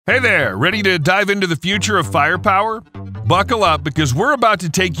Hey there, ready to dive into the future of firepower? Buckle up because we're about to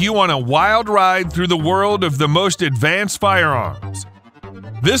take you on a wild ride through the world of the most advanced firearms.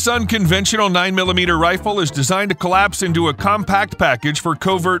 This unconventional 9mm rifle is designed to collapse into a compact package for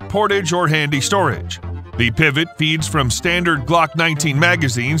covert portage or handy storage. The pivot feeds from standard Glock 19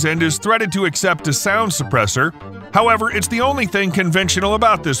 magazines and is threaded to accept a sound suppressor. However, it's the only thing conventional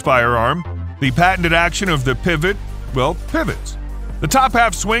about this firearm. The patented action of the pivot, pivots. The top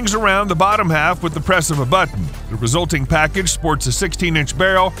half swings around the bottom half with the press of a button. The resulting package sports a 16-inch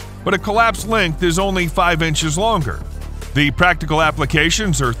barrel, but a collapsed length is only 5 inches longer. The practical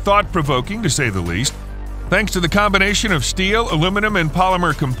applications are thought-provoking, to say the least. Thanks to the combination of steel, aluminum, and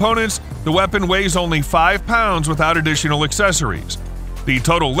polymer components, the weapon weighs only 5 pounds without additional accessories. The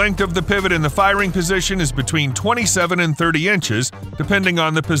total length of the pivot in the firing position is between 27 and 30 inches, depending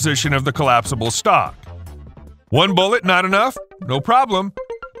on the position of the collapsible stock. One bullet not enough? No problem.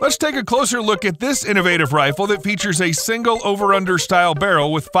 Let's take a closer look at this innovative rifle that features a single over-under style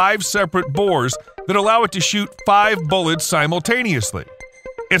barrel with 5 separate bores that allow it to shoot 5 bullets simultaneously.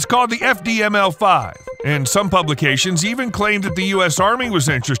 It's called the FDML-5, and some publications even claim that the US Army was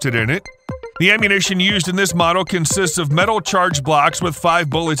interested in it. The ammunition used in this model consists of metal charge blocks with 5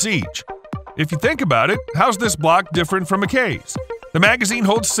 bullets each. If you think about it, how's this block different from a case? The magazine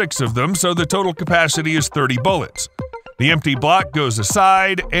holds 6 of them, so the total capacity is 30 bullets. The empty block goes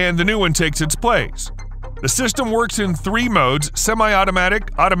aside, and the new one takes its place. The system works in 3 modes: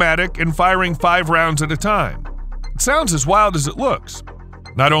 semi-automatic, automatic, and firing 5 rounds at a time. It sounds as wild as it looks.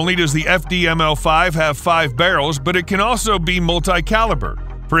 Not only does the FDML-5 have 5 barrels, but it can also be multi-caliber.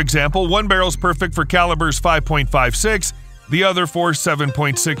 For example, one barrel is perfect for calibers 5.56, the other for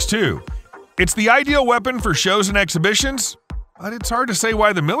 7.62. It's the ideal weapon for shows and exhibitions, but it's hard to say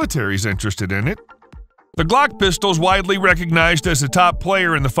why the military's interested in it. The Glock pistol is widely recognized as a top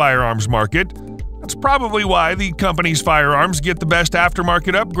player in the firearms market. That's probably why the company's firearms get the best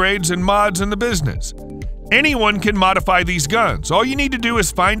aftermarket upgrades and mods in the business. Anyone can modify these guns. All you need to do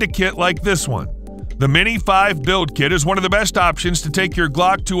is find a kit like this one. The Mini 5 Build Kit is one of the best options to take your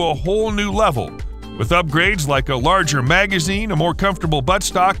Glock to a whole new level. With upgrades like a larger magazine, a more comfortable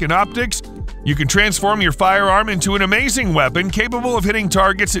buttstock, and optics, you can transform your firearm into an amazing weapon capable of hitting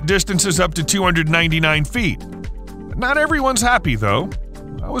targets at distances up to 299 feet. Not everyone's happy, though.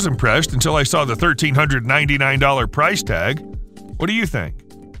 I was impressed until I saw the $1,399 price tag. What do you think?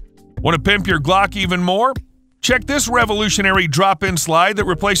 Want to pimp your Glock even more? Check this revolutionary drop-in slide that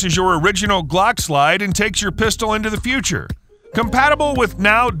replaces your original Glock slide and takes your pistol into the future. Compatible with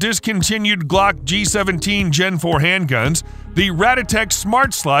now discontinued Glock G17 Gen 4 handguns, the RADATEC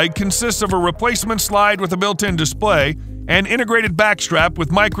Smart Slide consists of a replacement slide with a built-in display, an integrated backstrap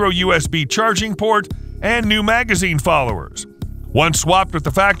with micro USB charging port, and new magazine followers. Once swapped with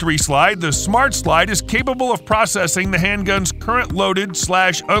the factory slide, the Smart Slide is capable of processing the handgun's current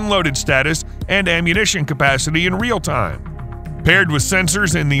loaded/unloaded status and ammunition capacity in real time. Paired with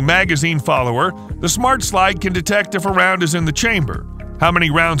sensors in the magazine follower, the Smart Slide can detect if a round is in the chamber, how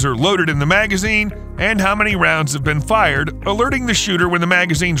many rounds are loaded in the magazine, and how many rounds have been fired, alerting the shooter when the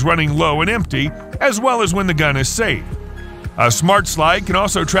magazine's running low and empty, as well as when the gun is safe. A Smart Slide can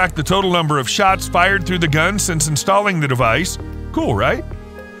also track the total number of shots fired through the gun since installing the device. Cool, right?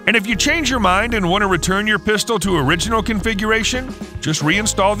 And if you change your mind and want to return your pistol to original configuration, just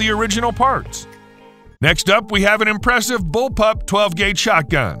reinstall the original parts. Next up, we have an impressive bullpup 12-gauge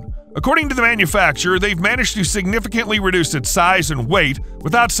shotgun. According to the manufacturer, they've managed to significantly reduce its size and weight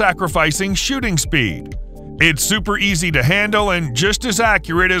without sacrificing shooting speed. It's super easy to handle and just as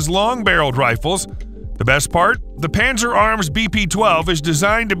accurate as long-barreled rifles. The best part? The PANZER Arms BP-12 is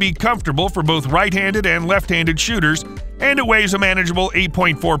designed to be comfortable for both right-handed and left-handed shooters, and it weighs a manageable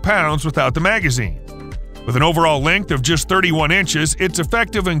 8.4 pounds without the magazine. With an overall length of just 31 inches, it's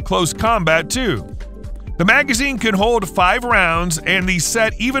effective in close combat too. The magazine can hold 5 rounds, and the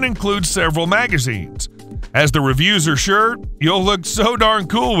set even includes several magazines. As the reviews are sure, you'll look so darn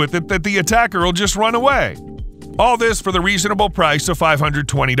cool with it that the attacker will just run away. All this for the reasonable price of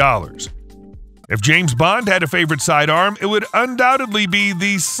 $520. If James Bond had a favorite sidearm, it would undoubtedly be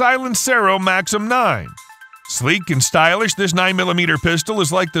the SILENCERCO MAXIM 9. Sleek and stylish, this 9mm pistol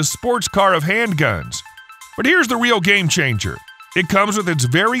is like the sports car of handguns. But here's the real game changer. It comes with its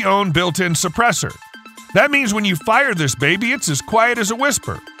very own built-in suppressor. That means when you fire this baby, it's as quiet as a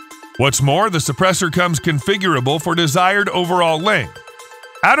whisper. What's more, the suppressor comes configurable for desired overall length.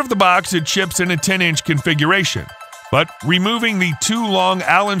 Out of the box, it ships in a 10-inch configuration. But removing the 2 long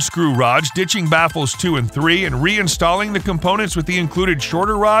Allen screw rods, ditching baffles 2 and 3, and reinstalling the components with the included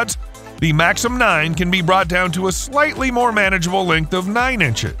shorter rods, The MAXIM 9 can be brought down to a slightly more manageable length of 9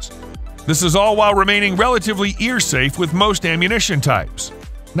 inches. This is all while remaining relatively ear-safe with most ammunition types.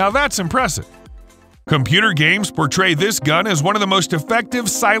 Now that's impressive. Computer games portray this gun as one of the most effective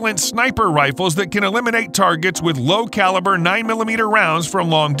silent sniper rifles that can eliminate targets with low-caliber 9mm rounds from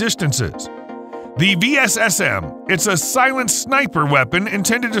long distances. The VSSM, it's a silent sniper weapon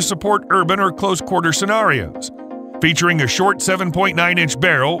intended to support urban or close-quarter scenarios. Featuring a short 7.9-inch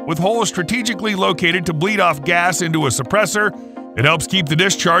barrel with holes strategically located to bleed off gas into a suppressor, it helps keep the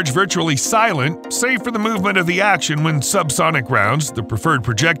discharge virtually silent, save for the movement of the action when subsonic rounds, the preferred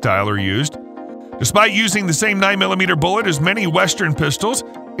projectile, are used. Despite using the same 9mm bullet as many Western pistols,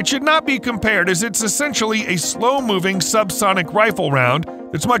 it should not be compared as it's essentially a slow-moving subsonic rifle round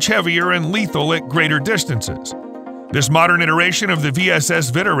that's much heavier and lethal at greater distances. This modern iteration of the VSS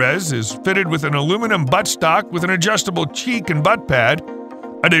Vitarez is fitted with an aluminum buttstock with an adjustable cheek and butt pad.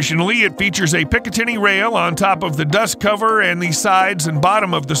 Additionally, it features a Picatinny rail on top of the dust cover and the sides and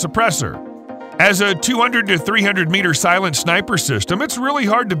bottom of the suppressor. As a 200 to 300 meter silent sniper system, it's really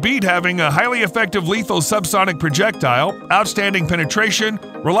hard to beat having a highly effective lethal subsonic projectile, outstanding penetration,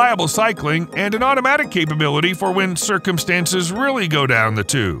 reliable cycling, and an automatic capability for when circumstances really go down the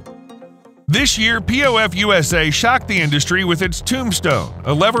tube. This year, POF USA shocked the industry with its Tombstone,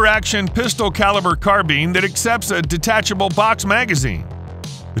 a lever-action pistol-caliber carbine that accepts a detachable box magazine.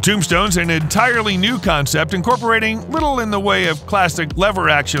 The Tombstone's an entirely new concept incorporating little in the way of classic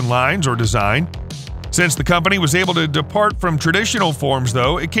lever-action lines or design. Since the company was able to depart from traditional forms,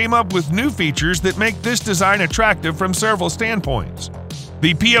 though, it came up with new features that make this design attractive from several standpoints.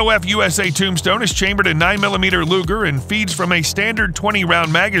 The POF USA Tombstone is chambered in 9mm Luger and feeds from a standard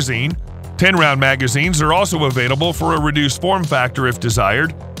 20-round magazine. 10-round magazines are also available for a reduced form factor if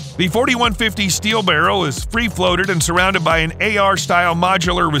desired. The 4150 steel barrel is free-floated and surrounded by an AR-style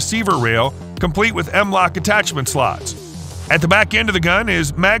modular receiver rail, complete with M-LOK attachment slots. At the back end of the gun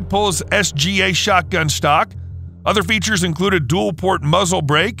is Magpul's SGA shotgun stock. Other features include a dual-port muzzle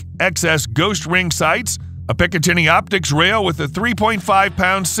brake, XS ghost ring sights, a Picatinny optics rail with a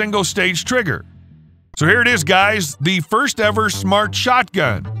 3.5-pound single-stage trigger. So here it is, guys, the first-ever smart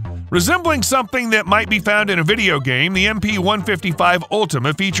shotgun. Resembling something that might be found in a video game, the MP155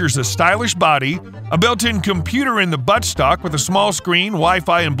 Ultima features a stylish body, a built-in computer in the buttstock with a small screen,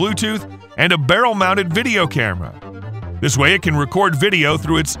 Wi-Fi and Bluetooth, and a barrel-mounted video camera. This way it can record video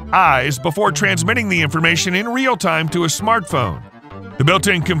through its eyes before transmitting the information in real time to a smartphone. The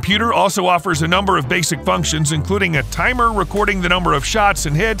built-in computer also offers a number of basic functions, including a timer recording the number of shots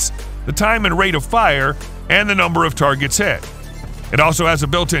and hits, the time and rate of fire, and the number of targets hit. It also has a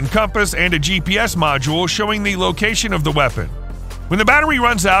built-in compass and a GPS module showing the location of the weapon. When the battery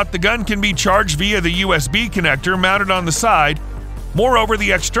runs out, the gun can be charged via the USB connector mounted on the side. Moreover,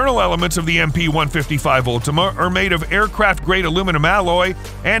 the external elements of the MP155 Ultima are made of aircraft-grade aluminum alloy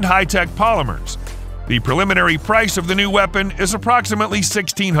and high-tech polymers. The preliminary price of the new weapon is approximately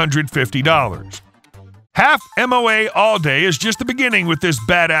 $1,650. Half MOA all day is just the beginning with this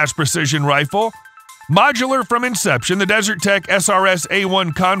badass precision rifle. Modular from inception, the DesertTech SRS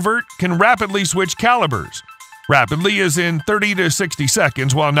A1 Convert can rapidly switch calibers. Rapidly is in 30 to 60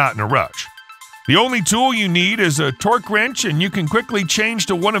 seconds while not in a rush. The only tool you need is a torque wrench, and you can quickly change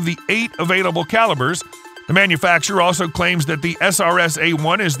to one of the 8 available calibers. The manufacturer also claims that the SRS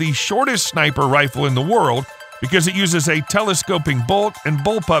A1 is the shortest sniper rifle in the world because it uses a telescoping bolt and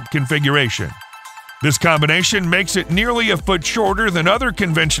bullpup configuration. This combination makes it nearly a foot shorter than other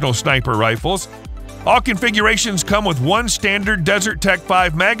conventional sniper rifles. All configurations come with one standard DesertTech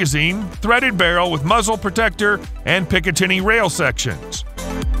 5 magazine, threaded barrel with muzzle protector, and Picatinny rail sections.